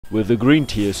With the green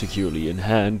tier securely in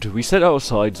hand, we set our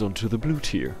sights onto the blue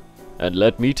tier. And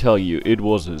let me tell you, it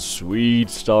was a sweet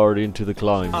start into the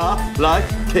climb. Like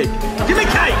cake. Give me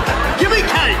cake! Give me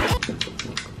cake!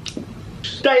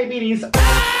 Diabetes.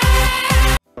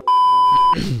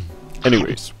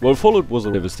 Anyways, what followed was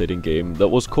a devastating game that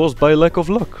was caused by lack of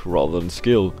luck rather than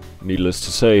skill. Needless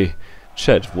to say,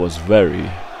 Chet was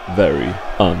very, very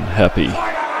unhappy.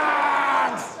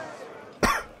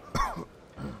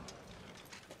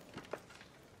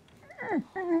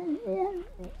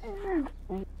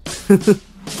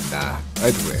 Nah,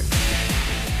 I'd win.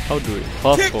 How do we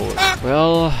fast forward?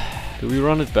 Well, do we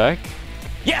run it back?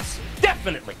 Yes,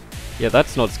 definitely. Yeah,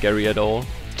 that's not scary at all.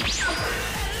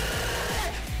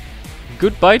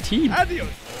 Goodbye, team. Adios.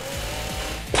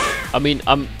 I mean,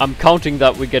 I'm counting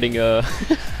that we're getting a.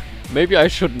 Maybe I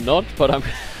should not, but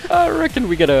I reckon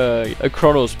we get a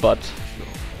chrono spot.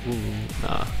 Ooh,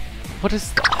 nah. What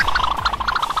is?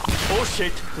 Oh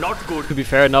shit, not good. To be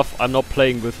fair enough, I'm not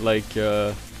playing with like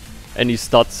any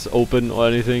stats open or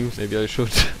anything. Maybe I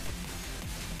should.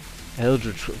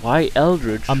 Eldritch. Why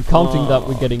Eldritch? I'm counting that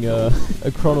we're getting a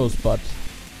chrono spot.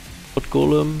 What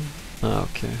golem? Ah,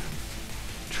 okay.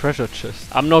 Treasure chest.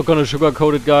 I'm not gonna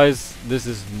sugarcoat it, guys. This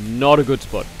is not a good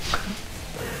spot.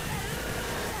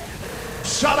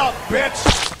 Shut up,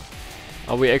 bitch!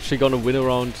 Are we actually gonna win a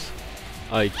round?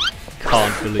 I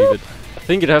can't believe it. I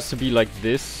think it has to be like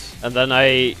this, and then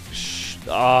it's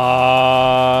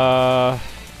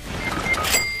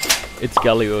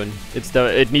Galleon.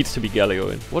 It needs to be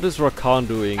Galleon. What is Rakan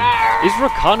doing? Is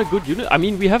Rakan a good unit? I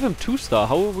mean, we have him 2-star.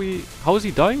 How is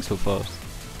he dying so fast?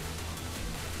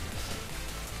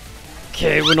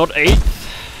 Okay, we're not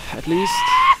 8th, at least.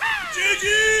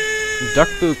 GG!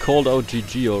 Duckbill called out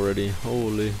GG already.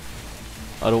 Holy.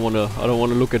 I don't wanna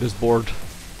look at his board.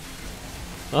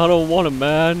 I don't wanna,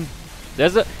 man.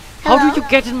 There's a. How do you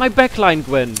get in my backline,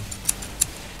 Gwen?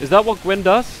 Is that what Gwen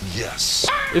does? Yes.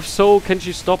 If so, can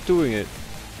she stop doing it?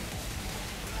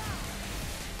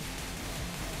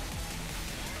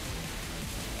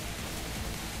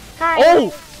 Hi.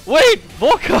 Oh! Wait!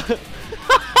 Vodka!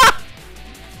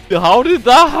 How did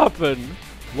that happen?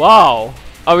 Wow.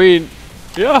 I mean,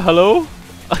 yeah, hello?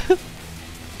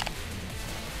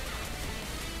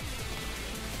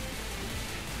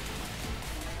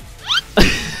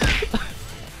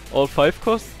 All 5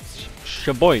 costs?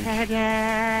 Shaboink.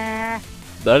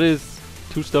 That is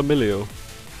 2-star Milio.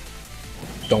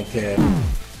 Don't care.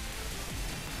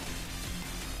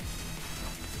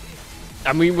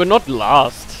 I mean, we're not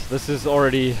last. This is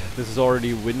already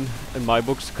a win in my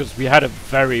books because we had a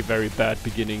very, very bad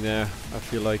beginning there. I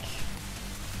feel like.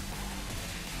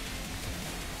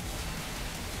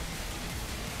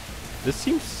 This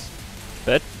seems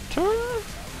better.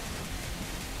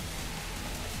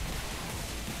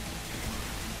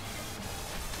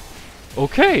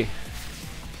 Okay.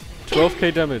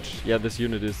 12k damage. Yeah, this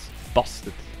unit is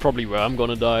busted. Probably where I'm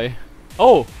gonna die.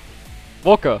 Oh!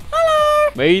 Walker.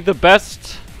 Hello! May the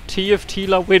best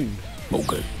TFTler win.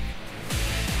 Okay.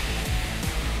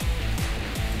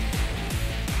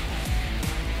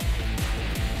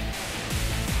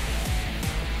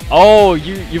 Oh,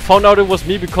 you found out it was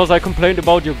me because I complained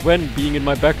about your Gwen being in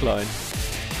my backline.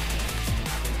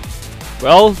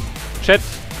 Well, chat.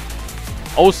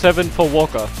 07 for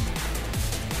Walker.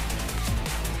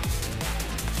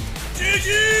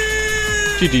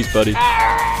 GG's, buddy.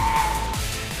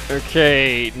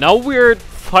 Okay, now we're at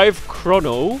 5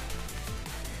 chrono.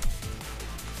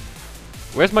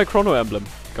 Where's my chrono emblem,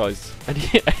 guys?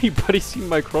 Anybody seen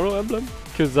my chrono emblem?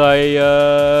 Because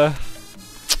I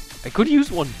could use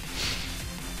one.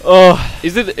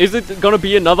 Is it gonna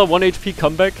be another 1 HP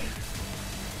comeback?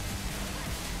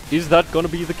 Is that gonna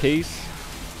be the case?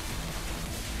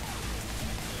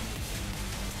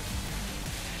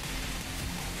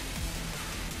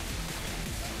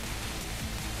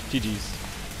 GG's.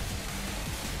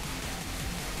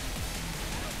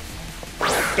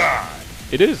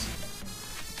 It is.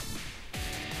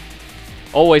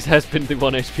 Always has been the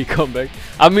 1 HP comeback.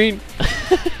 I mean,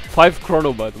 5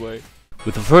 chrono by the way.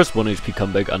 With the first 1 HP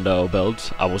comeback under our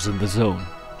belt, I was in the zone.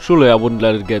 Surely I wouldn't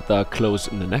let it get that close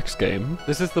in the next game.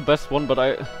 This is the best one, but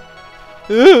I...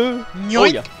 Oh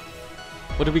yeah.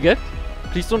 What did we get?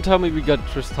 Please don't tell me we got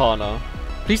Tristana.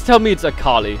 Please tell me it's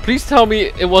Akali. Please tell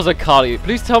me it was Akali.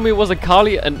 Please tell me it was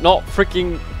Akali and not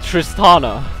freaking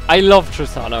Tristana. I love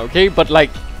Tristana, okay? But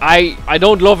like, I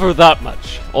don't love her that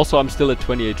much. Also, I'm still at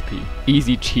 20 HP.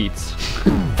 Easy cheats.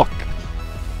 Fuck.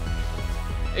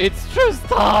 It's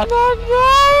Tristana,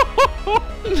 no!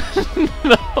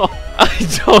 No, I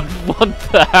don't want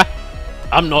that.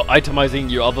 I'm not itemizing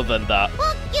you other than that.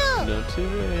 Fuck you! Not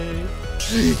today.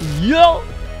 Yo!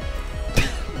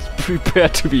 Prepare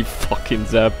to be fucking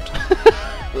zapped.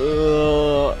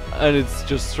 And it's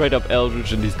just straight up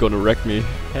Eldritch and he's gonna wreck me.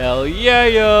 Hell yeah,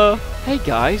 yeah! Hey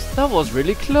guys, that was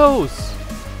really close.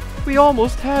 We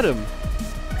almost had him.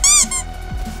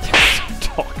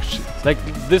 Dog shit. Like,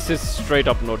 this is straight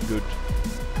up not good.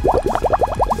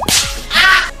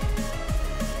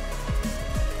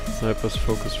 Sniper's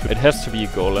focus. It has to be a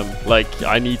golem. Like,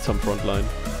 I need some frontline.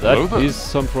 That is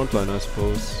some frontline, I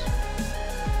suppose.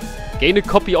 Gain a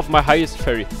copy of my highest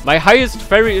ferry. My highest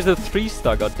ferry is a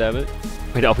 3-star, goddammit.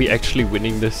 Wait, are we actually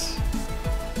winning this?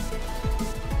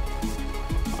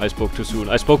 I spoke too soon.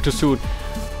 I spoke too soon.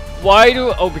 Why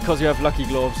do... Oh, because you have lucky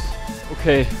gloves.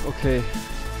 Okay, okay.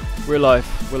 We're live.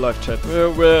 We're live, chat.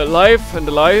 We're live and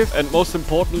alive, and most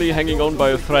importantly, hanging on by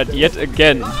a thread yet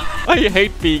again. I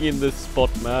hate being in this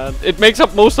spot, man. It makes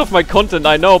up most of my content,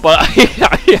 I know, but I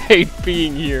hate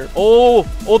being here. Oh,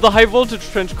 the high voltage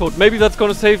trench coat. Maybe that's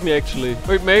gonna save me, actually.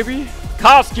 Wait, maybe?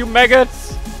 Cast, you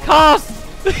maggots! Cast!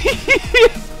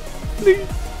 Please,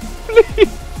 please.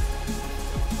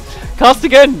 Cast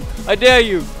again! I dare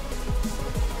you!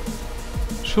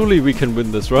 Surely we can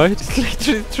win this, right?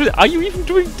 Are you even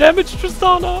doing damage,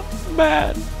 Tristana?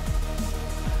 Man.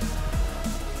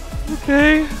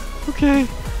 Okay, okay,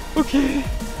 okay.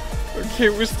 Okay,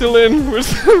 we're still in. We're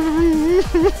still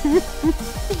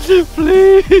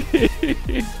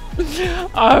Please.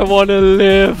 I wanna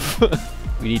live.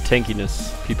 We need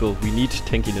tankiness, people. We need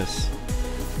tankiness.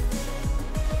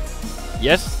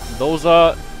 Yes, those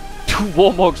are 2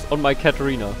 Warmogs on my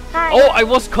Katarina. Hi. Oh, I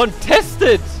was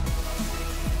contested!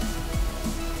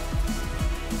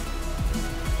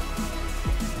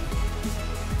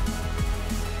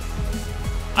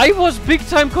 I was big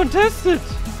time contested!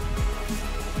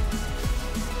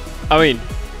 I mean...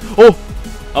 Oh!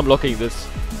 I'm locking this.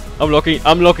 I'm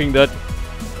locking that.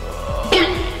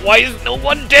 Why is no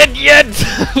one dead yet?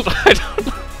 I don't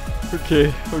know.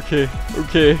 Okay, okay,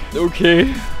 okay,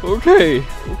 okay, okay,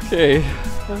 okay,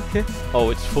 okay. Oh,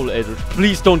 it's full Eldritch.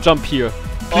 Please don't jump here.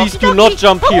 Please do not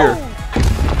jump here.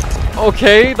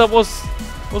 Okay, that was...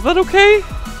 Was that okay?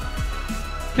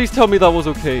 Please tell me that was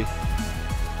okay.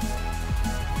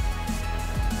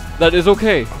 That is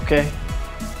okay. Okay.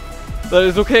 That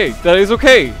is okay. That is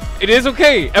okay. It is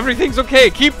okay. Everything's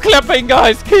okay. Keep clapping,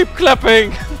 guys. Keep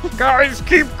clapping. Guys,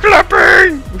 keep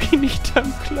clapping. We need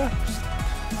them claps.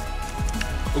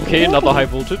 Okay, another high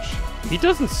voltage. He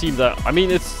doesn't seem that... I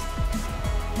mean, it's...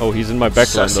 Oh, he's in my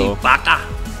backline, though.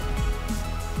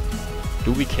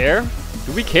 Do we care?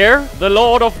 Do we care? The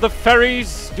Lord of the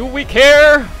Fairies. Do we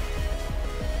care?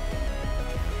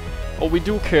 Oh, we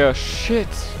do care. Shit.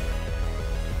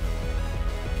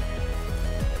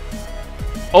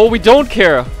 Oh, we don't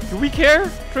care. Do we care?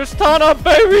 Tristana,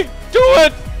 baby, do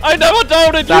it! I never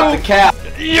doubted you! The cap.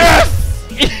 Yes!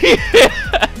 Yes!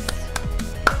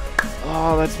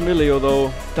 Oh, that's Milio,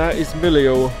 though. That is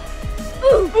Milio.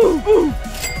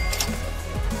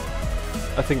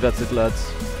 I think that's it,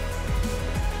 lads.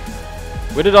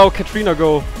 Where did our Katrina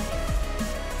go?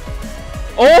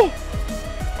 Oh!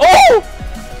 Oh!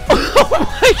 Oh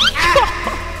my god!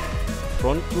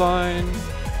 Frontline.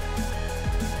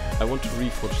 I want to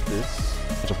reforge this.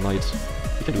 Edge of Night.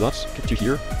 We can do that. Get you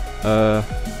here.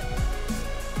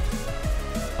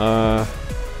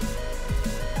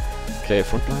 Okay,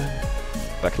 frontline.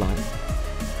 Backline.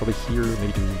 Probably here,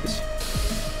 maybe do this.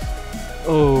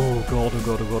 Oh god, oh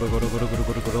god, oh god, oh god, oh god, oh god, oh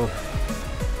god, oh god, oh.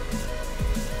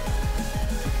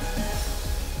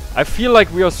 I feel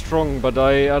like we are strong, but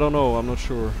I don't know, I'm not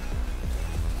sure.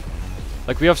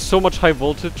 Like, we have so much high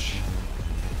voltage.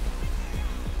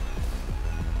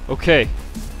 Okay.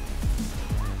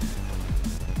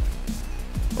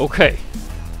 Okay.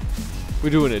 We're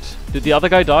doing it. Did the other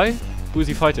guy die? Who is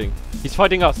he fighting? He's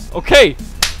fighting us. Okay!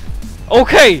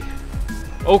 Okay!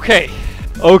 Okay.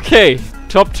 Okay.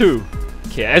 Top 2.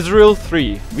 Okay, Azrael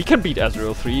 3. We can beat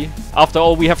Azrael 3. After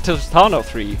all, we have Tristana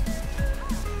 3.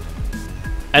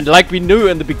 And like we knew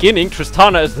in the beginning,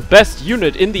 Tristana is the best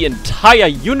unit in the entire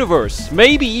universe.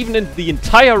 Maybe even in the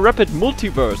entire Rapid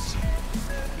multiverse.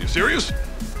 You serious?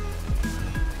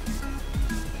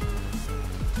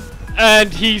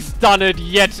 And he's done it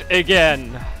yet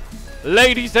again.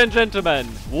 Ladies and gentlemen,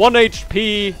 1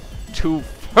 HP to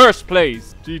first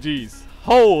place. GG's.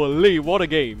 Holy, what a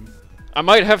game. I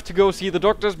might have to go see the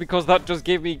doctors because that just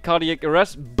gave me cardiac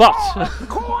arrest, but...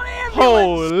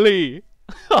 Holy.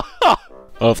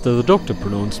 After the doctor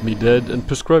pronounced me dead and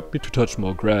prescribed me to touch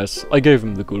more grass, I gave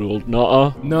him the good old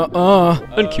nuh-uh. Nuh-uh.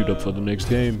 And queued up for the next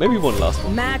game. Maybe one last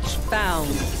one. Match found.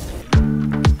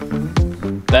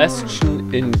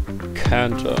 Bastion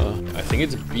Incanter. I think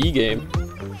it's a B game.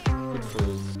 Good for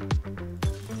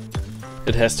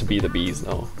It has to be the bees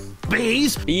now.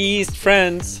 Bees? Beast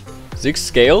friends. 6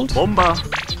 scaled? Bomba.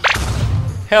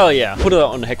 Hell yeah. Put her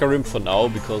on Hecarim for now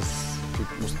because...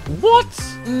 What?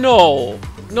 No.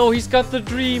 No, he's got the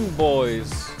dream, boys.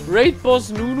 Raid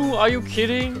boss Nunu, are you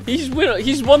kidding? He's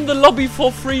won the lobby for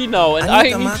free now, and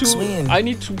I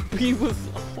need to be with...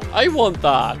 I want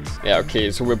that. Yeah,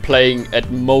 okay, so we're playing at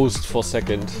most for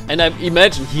second. And I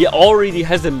imagine he already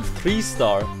has a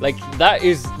 3-star. Like, that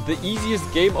is the easiest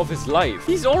game of his life.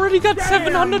 He's already got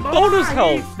 700 bonus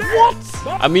health. What?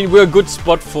 I mean, we're a good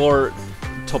spot for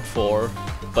top 4,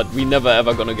 but we never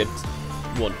ever gonna get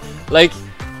 1. Like,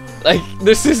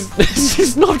 this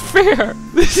is not fair.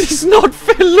 This is not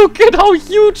fair. Look at how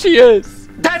huge he is.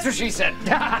 That's what she said.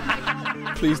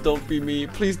 Please don't be me.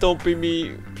 Please don't be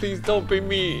me. Please don't be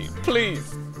me.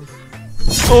 Please.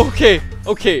 Okay.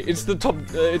 Okay. It's the top.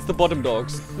 It's the bottom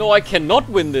dogs. No, I cannot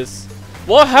win this.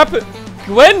 What happened?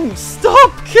 Gwen,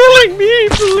 stop killing me,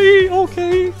 please.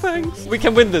 Okay, thanks. We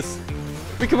can win this.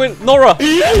 We can win. Nora.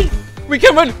 We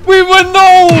can win. We win.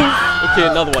 No. Okay,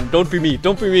 another one. Don't be me.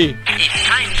 Don't be me.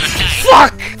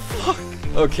 Fuck! Fuck!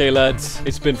 Okay, lads,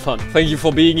 it's been fun. Thank you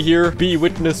for being here. Be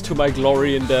witness to my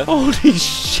glory in death. Holy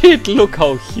shit, look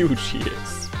how huge he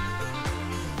is.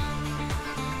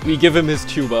 We give him his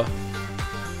tuba.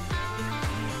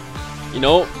 You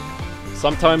know,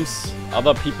 sometimes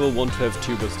other people want to have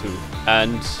tubas too.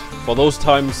 And for those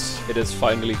times, it has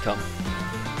finally come.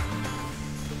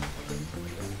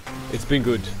 It's been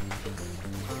good.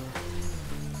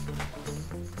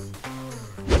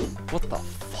 What the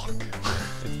fuck?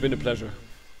 It's been a pleasure.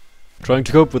 Trying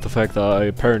to cope with the fact that I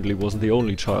apparently wasn't the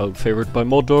only child favored by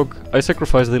Mod Dog, I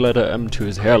sacrificed the letter M to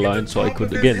his hairline so I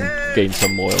could again gain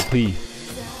some more LP.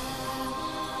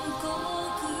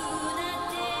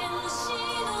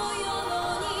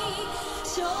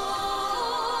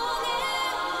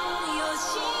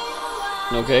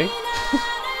 Okay.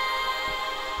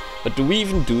 But do we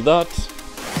even do that?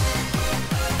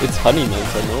 It's honey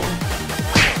nights, I know.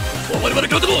 Oh,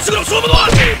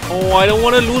 I don't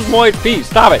want to lose more HP.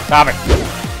 Stop it, stop it.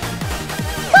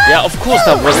 Yeah, of course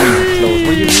that wasn't even close.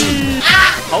 What do you mean?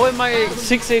 How am I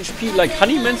 6 HP? Like,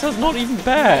 Honey Mensa's not even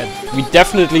bad. We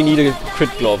definitely need a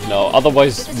crit glove now.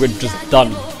 Otherwise, we're just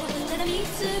done.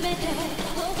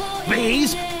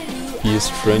 Bees?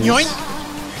 Beast friends. Yoink.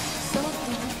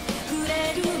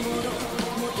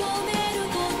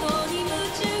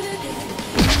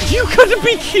 You gotta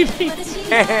be kidding!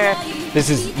 This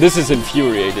is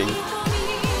infuriating.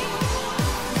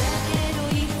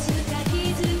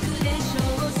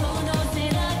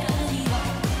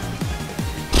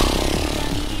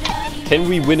 Can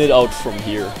we win it out from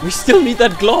here? We still need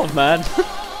that glove, man.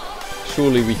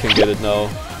 Surely we can get it now.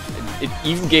 It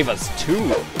even gave us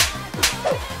 2.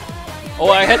 Oh,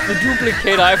 I had the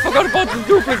duplicator. I forgot about the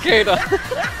duplicator.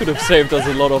 Could have saved us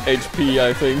a lot of HP,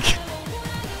 I think.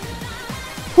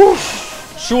 Whew.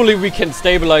 Surely we can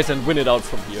stabilize and win it out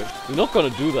from here. We're not gonna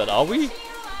do that, are we?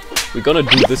 We're gonna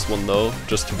do this one though,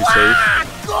 just to be safe.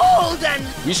 Golden!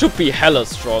 We should be hella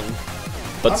strong.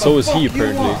 But so is he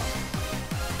apparently.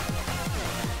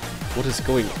 What is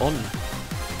going on?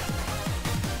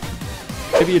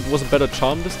 Maybe it was a better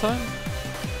charm this time?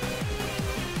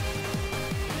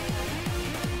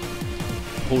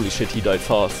 Holy shit, he died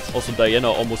fast. Also, Diana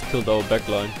almost killed our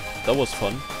backline. That was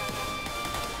fun.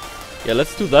 Yeah,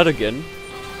 let's do that again.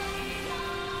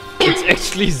 It's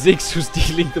actually Ziggs who's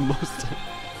dealing the most.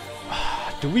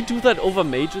 Do we do that over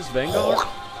Mage's Vanguard?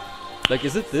 Like,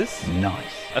 is it this? Nice.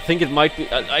 I think it might be.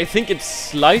 I think it's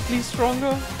slightly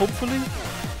stronger, hopefully.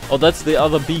 Oh, that's the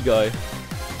other B guy.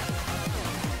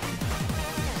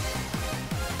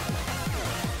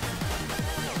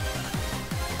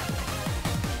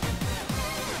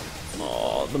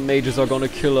 Oh, the mages are gonna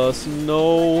kill us.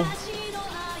 No.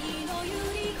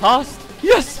 Cast?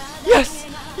 Yes! Yes!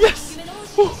 Yes!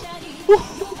 Oh,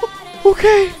 oh,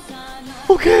 okay!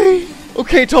 Okay!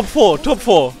 Okay, top 4! Top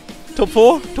 4! Top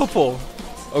 4? Top 4.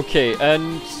 Okay,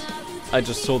 and I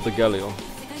just sold the Galio.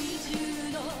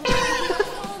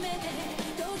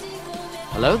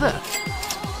 Hello there.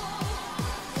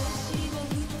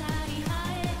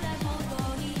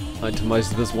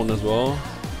 Itemize this one as well.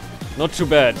 Not too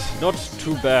bad. Not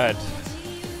too bad.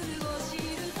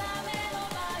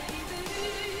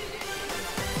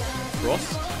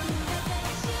 Frost?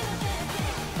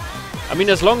 I mean,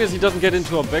 as long as he doesn't get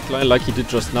into our backline like he did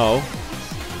just now.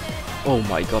 Oh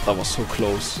my god, that was so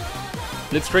close.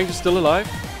 Blitzcrank is still alive?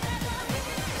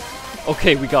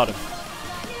 Okay, we got him.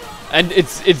 And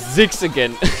it's Ziggs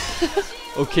again.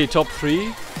 Okay, top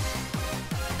 3.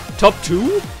 Top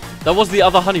 2? That was the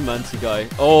other Honeymancy guy.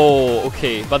 Oh,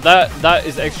 okay. But that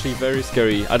is actually very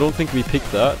scary. I don't think we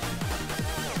picked that.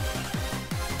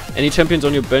 Any champions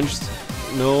on your bench?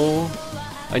 No.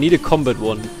 I need a combat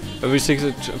one. Every 6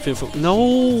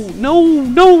 no, no,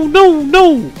 no, no,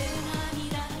 no.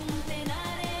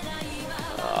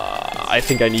 I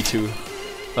think I need to.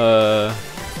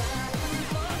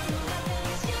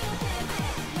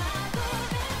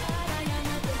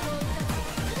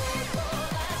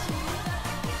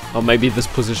 Or maybe this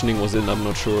positioning was in, I'm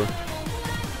not sure.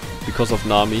 Because of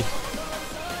Nami.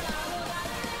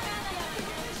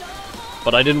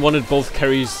 But I didn't want it both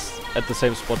carries at the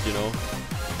same spot, you know.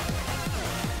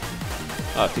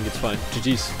 I think it's fine.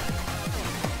 GG's.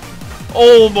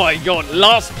 Oh my god,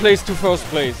 last place to first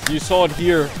place. You saw it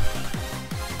here.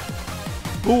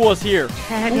 Who was here?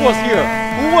 Who was here?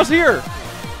 Who was here?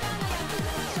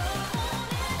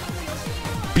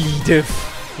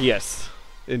 B-diff. Yes,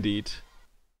 indeed.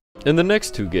 In the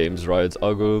next 2 games, Riot's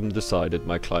algorithm decided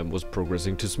my climb was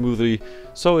progressing too smoothly,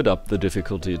 so it upped the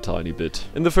difficulty a tiny bit.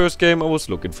 In the first game I was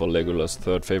looking for Legolas'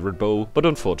 3rd favorite bow, but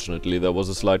unfortunately there was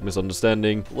a slight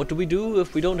misunderstanding. What do we do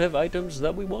if we don't have items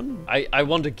that we want? I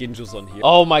want a Ginjus on here.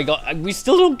 Oh my god, we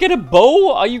still don't get a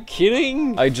bow? Are you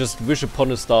kidding? I just wish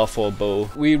upon a star for a bow.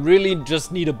 We really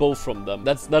just need a bow from them.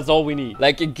 That's all we need.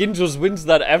 Like, a Ginjus wins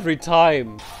that every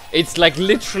time. It's like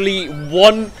literally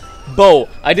one bow.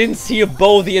 I didn't see a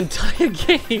bow the entire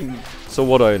game. So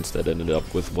what I instead ended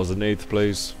up with was an 8th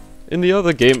place. In the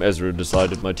other game, Ezreal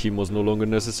decided my team was no longer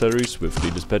necessary,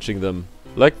 swiftly dispatching them.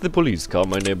 Like the police car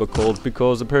my neighbor called,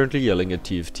 because apparently yelling at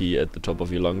TFT at the top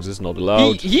of your lungs is not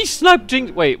allowed. He sniped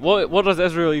Jinx. Wait, what does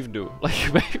Ezreal even do? Like,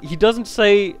 he doesn't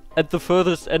say at the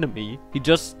furthest enemy. He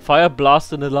just fire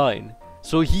blast in a line.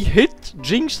 So he hit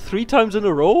Jinx 3 times in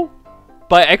a row?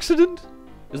 By accident?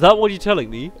 Is that what you're telling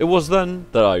me? It was then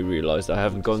that I realized I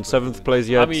haven't gone 7th place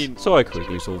yet, so I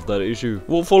quickly solved that issue.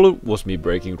 What followed was me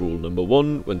breaking rule number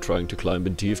 1 when trying to climb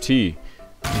in TFT.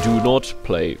 Do not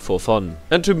play for fun.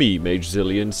 And to me, Mage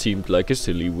Zillion seemed like a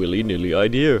silly willy-nilly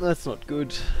idea. That's not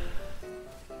good.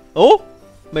 Oh?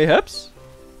 Mayhaps?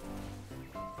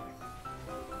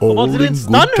 Come on, Zillion,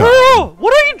 stun her!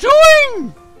 What are you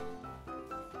doing?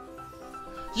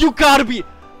 You gotta be...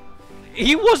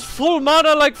 He was full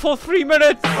mana like for 3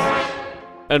 minutes!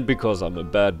 And because I'm a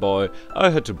bad boy, I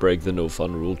had to break the no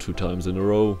fun rule 2 times in a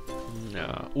row.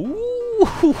 Yeah. Ooh.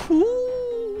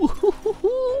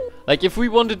 Like, if we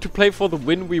wanted to play for the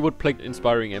win, we would play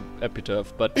Inspiring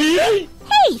Epitaph, but... Hey,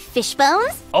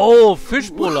 Fishbones! Oh,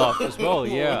 Fishbowl laugh as well,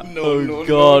 yeah. Oh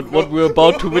god, what we're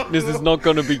about to witness is not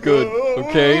gonna be good,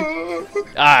 okay?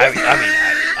 I mean...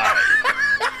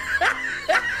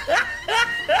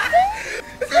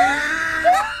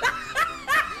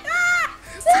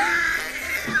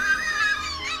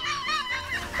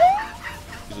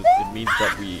 It means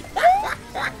that we...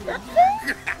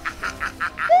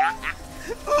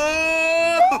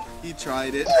 Oh, he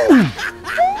tried it.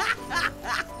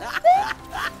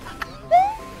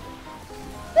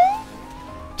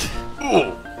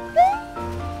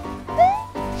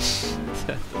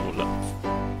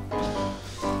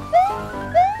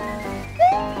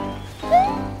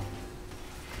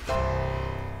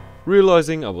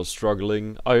 Realizing I was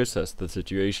struggling, I assessed the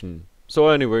situation. So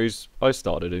anyways, I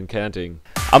started incanting.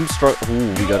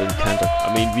 Ooh, we got incanter.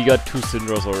 I mean, we got 2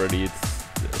 Syndras already.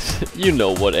 It's... you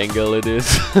know what angle it is.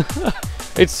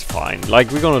 It's fine. Like,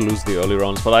 we're gonna lose the early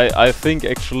rounds, but I think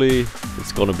actually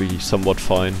it's gonna be somewhat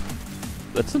fine.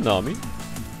 That's a Nami.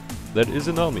 That is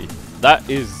a Nami. That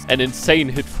is an insane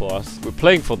hit for us. We're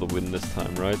playing for the win this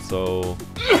time, right? So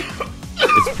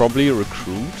it's probably a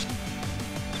recruit.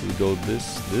 So we go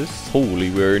this. Holy,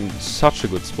 we're in such a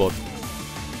good spot.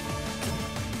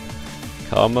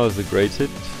 Karma is a great hit.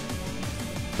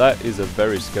 That is a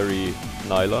very scary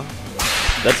Nyla.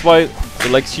 That's why, so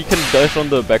like, she can dash on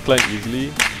the backline easily,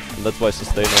 and that's why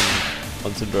sustain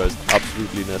on Syndra is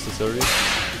absolutely necessary.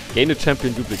 Gain a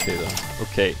champion duplicator.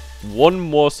 Okay, 1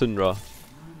 more Syndra.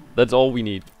 That's all we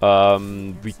need.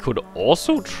 We could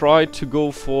also try to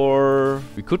go for...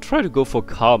 We could try to go for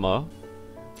Karma.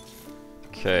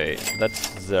 Okay, that's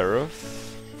Zeref.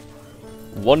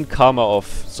 1 Karma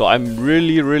off. So I'm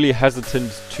really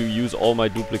hesitant to use all my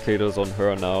duplicators on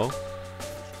her now.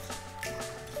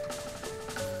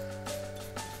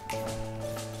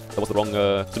 That was the wrong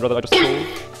Syndra that I just stole.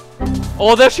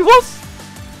 Oh, there she was!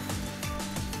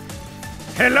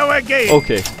 Hello again.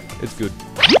 Okay, it's good.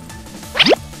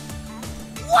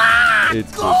 Wow!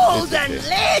 It's Golden okay.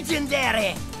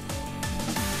 legendary!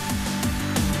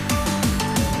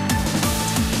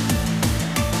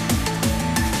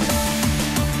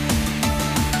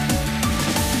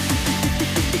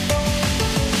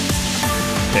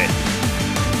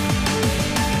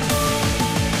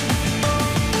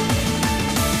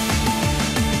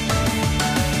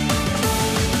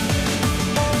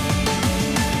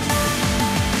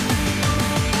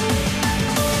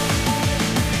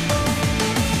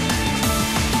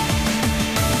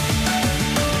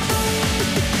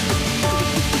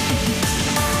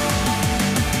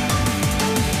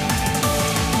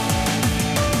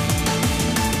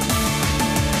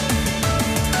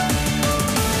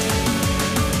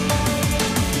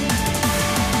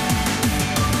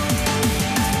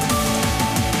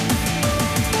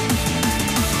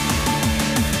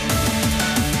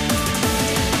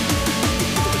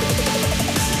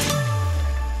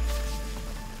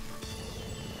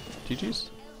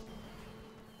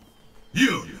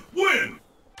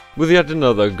 With yet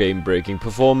another game-breaking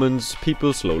performance,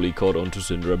 people slowly caught on to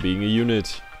Syndra being a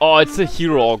unit. Oh, it's a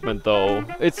hero augment though.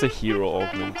 It's a hero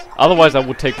augment. Otherwise I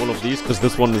would take one of these, because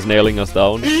this one is nailing us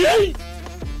down.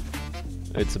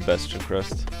 It's a Bastion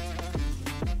Crest.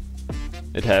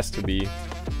 It has to be.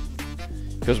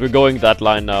 Because we're going that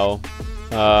line now.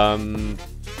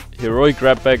 Heroic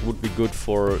grabback would be good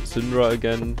for Syndra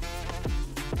again.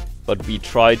 But we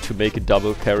tried to make a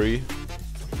double carry.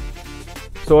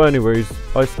 So anyways,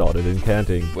 I started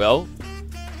incanting. Well,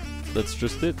 that's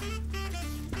just it.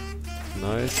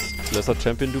 Nice. Lesser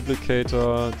Champion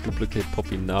Duplicator. Duplicate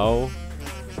Poppy now.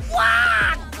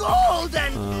 Wow,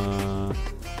 golden!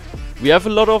 We have a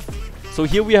lot of... So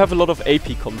here we have a lot of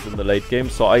AP comms in the late game,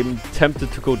 so I'm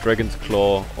tempted to go Dragon's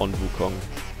Claw on Wukong.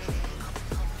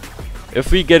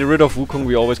 If we get rid of Wukong,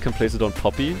 we always can place it on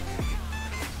Poppy.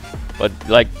 But,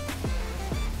 like...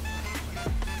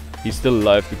 He's still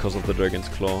alive because of the Dragon's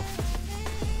Claw.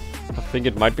 I think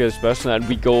it might be a special, and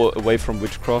we go away from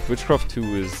Witchcraft. Witchcraft 2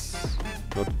 is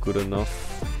not good enough.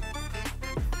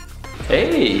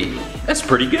 Hey, that's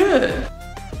pretty good.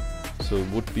 So it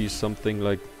would be something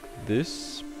like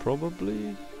this,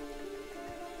 probably.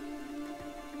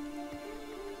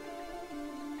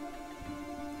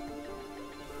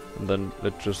 And then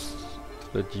let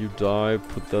you die,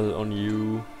 put that on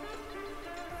you.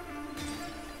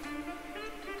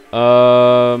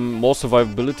 More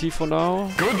survivability for now.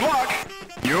 Good luck.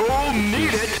 You'll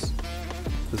need it.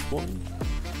 This one.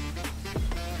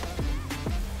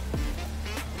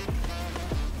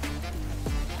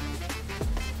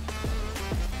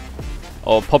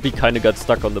 Oh, Poppy kinda got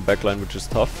stuck on the backline, which is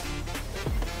tough.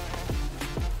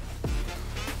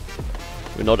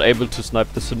 We're not able to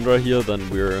snipe the Syndra here, then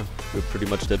we're pretty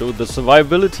much dead. Oh, the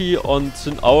survivability on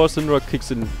our Syndra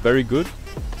kicks in very good.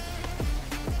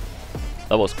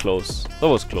 That was close. That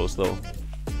was close though.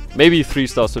 Maybe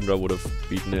 3-star Syndra would have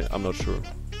beaten it, I'm not sure.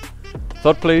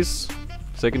 Third place,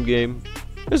 second game,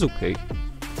 is okay.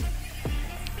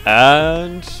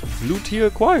 And blue tier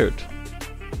acquired.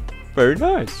 Very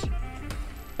nice.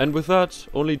 And with that,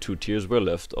 only 2 tiers were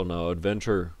left on our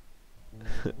adventure.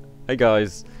 Hey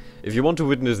guys, if you want to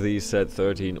witness the Set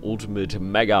 13 Ultimate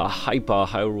Mega Hyper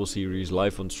Highroll Series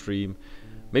live on stream,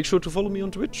 make sure to follow me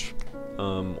on Twitch.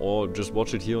 Or just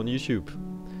watch it here on YouTube.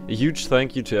 A huge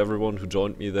thank you to everyone who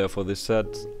joined me there for this set.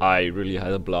 I really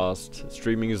had a blast.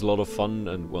 Streaming is a lot of fun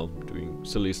and, well, doing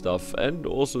silly stuff and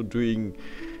also doing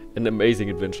an amazing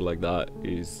adventure like that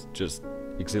is just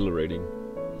exhilarating.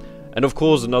 And of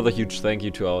course, another huge thank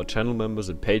you to our channel members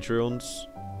and Patreons.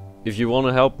 If you want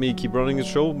to help me keep running the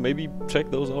show, maybe check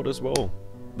those out as well.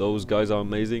 Those guys are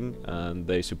amazing and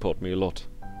they support me a lot.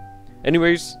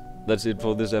 Anyways, that's it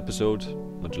for this episode.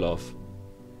 Much love.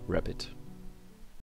 Rapid.